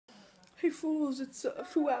Hey fools, it's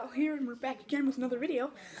Foo Out here, and we're back again with another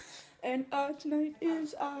video. And tonight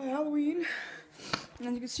is Halloween, and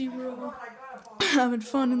as you can see, we're all having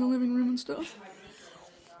fun in the living room and stuff.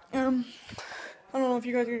 I don't know if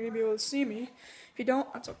you guys are gonna be able to see me. If you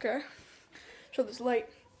don't, that's okay. Show this light.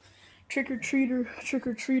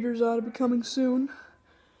 Trick-or-treaters ought to be coming soon.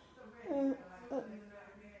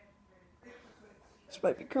 This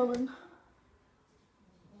might be coming.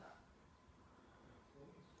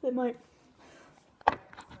 They might.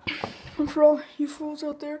 And for all you fools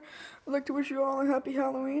out there, I'd like to wish you all a happy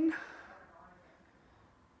Halloween.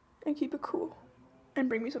 And keep it cool. And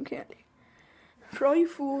bring me some candy. For all you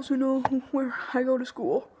fools who know where I go to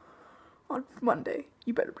school on Monday,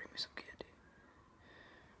 you better bring me some candy.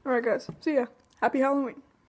 Alright guys, see ya. Happy Halloween.